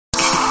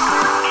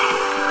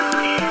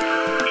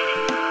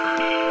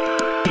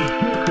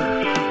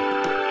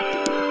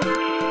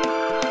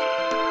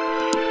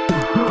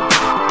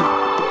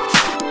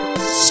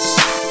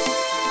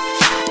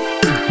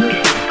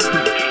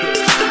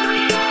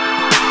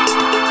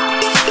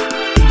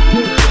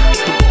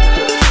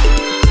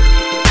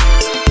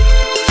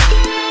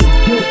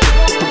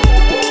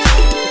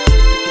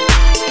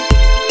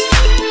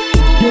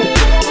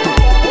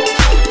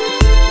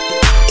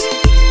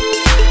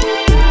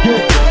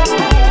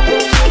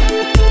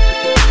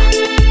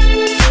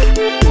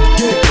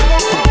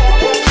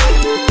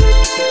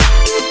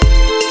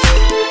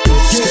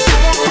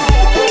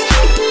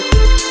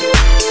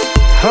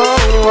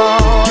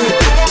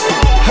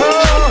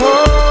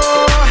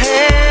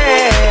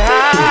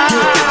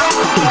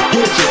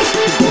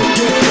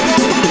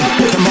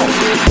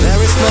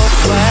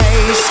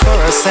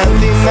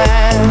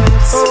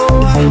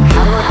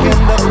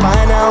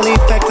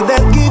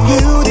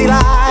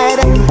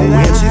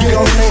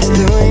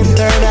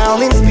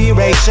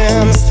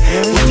patience.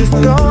 We just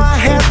go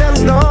ahead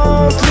and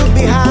don't look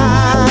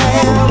behind.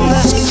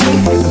 This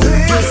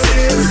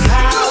is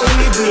how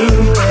we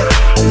do it.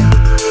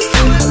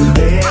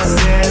 This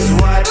is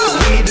what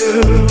we do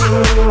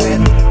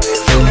it.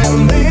 And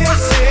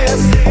this is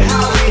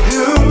how we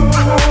do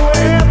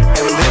it.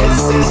 And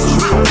this is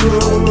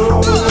true.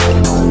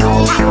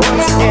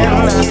 Once again,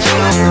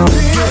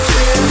 this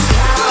is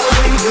how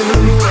we do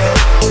it.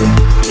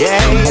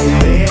 Yeah,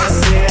 this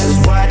is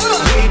what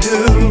we do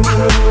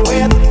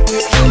it.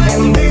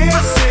 And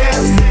this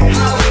is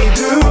how we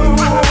do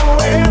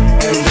it.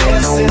 And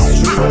this is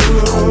true.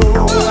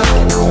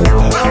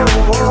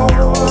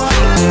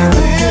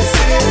 This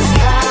is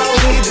how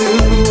we do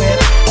it.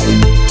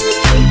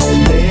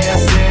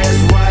 This is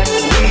what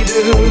we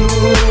do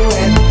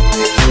it.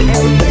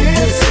 And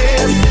this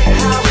is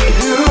how we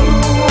do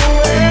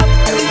it.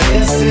 And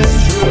this is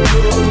true.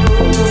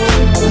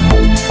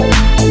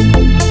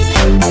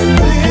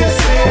 This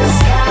is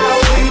how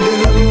we do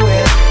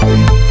it.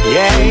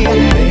 Yeah,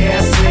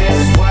 this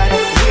is what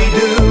we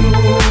do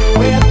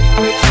it.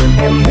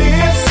 And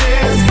this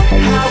is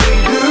how we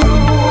do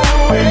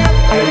it.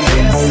 And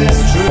this is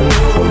true.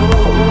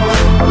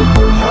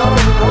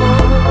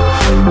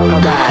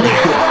 Alright,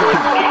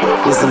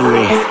 listen to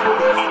me.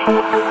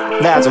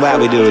 That's why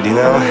we do it, you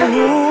know?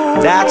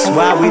 That's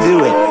why we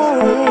do it.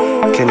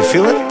 Can you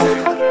feel it?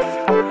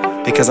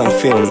 Because I'm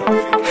feeling it.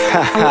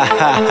 Ha ha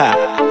ha ha.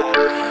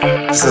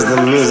 This is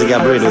the music I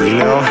breathe with, you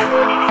know?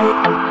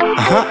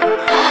 Uh-huh.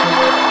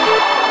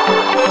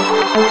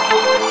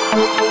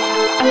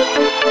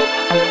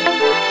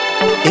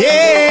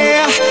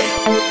 Yeah.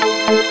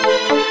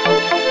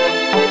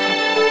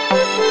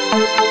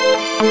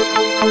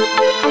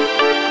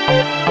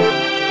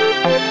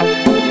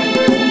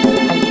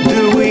 Do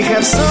we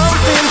have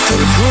something to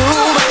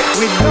prove?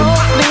 We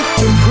don't need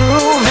to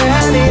prove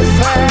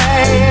anything.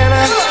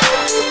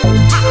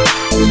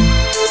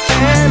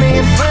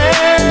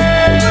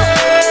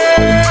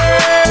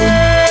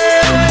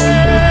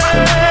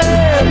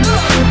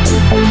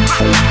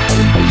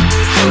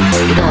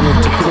 We don't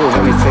need to prove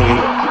anything,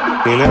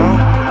 you know?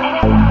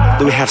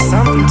 Do we have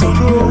something to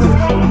prove?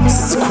 This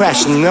is a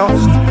question, you know?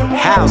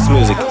 House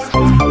music,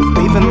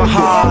 deep in my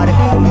heart,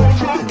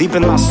 deep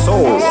in my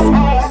soul.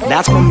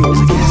 That's my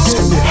music.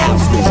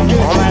 House music,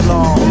 all night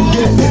long.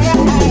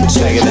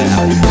 Check it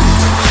out.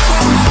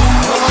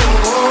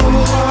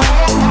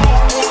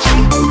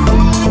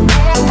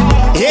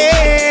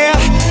 Yeah.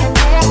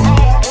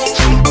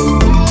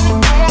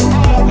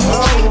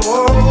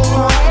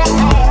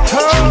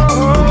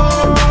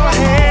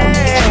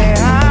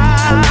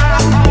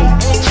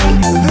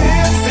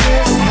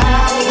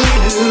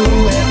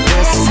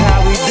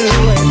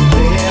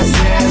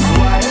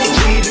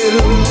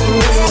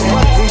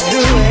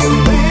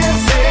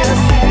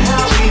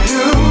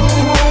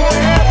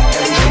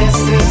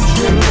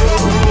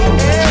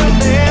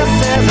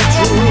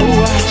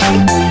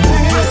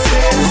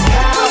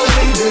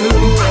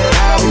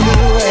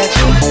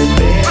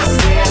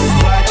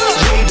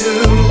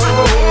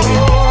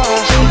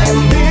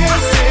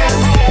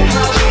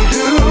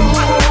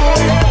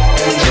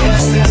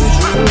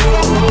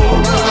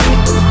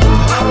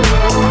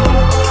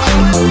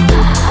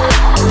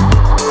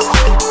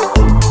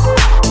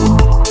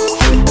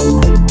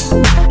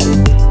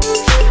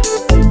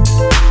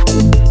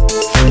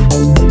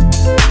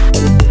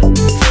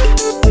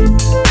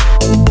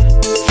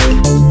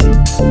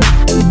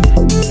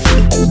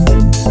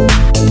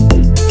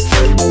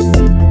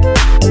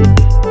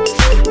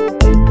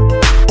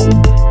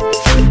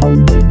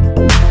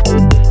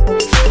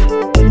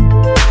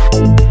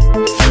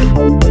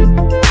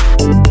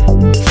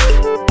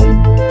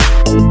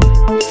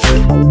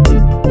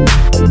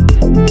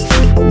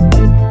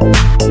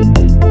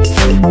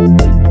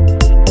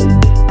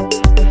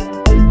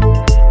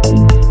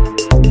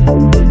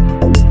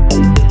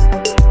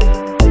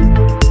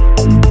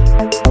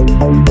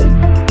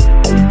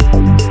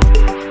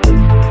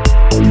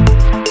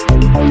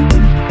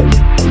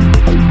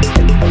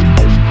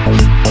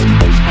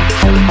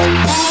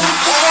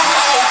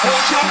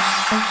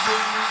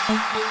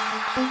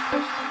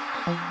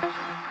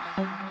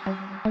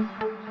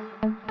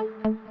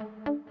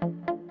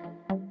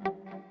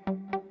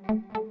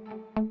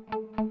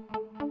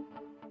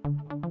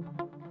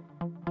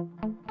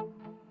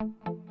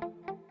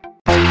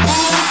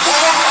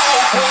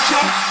 Thank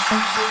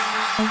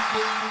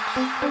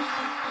you.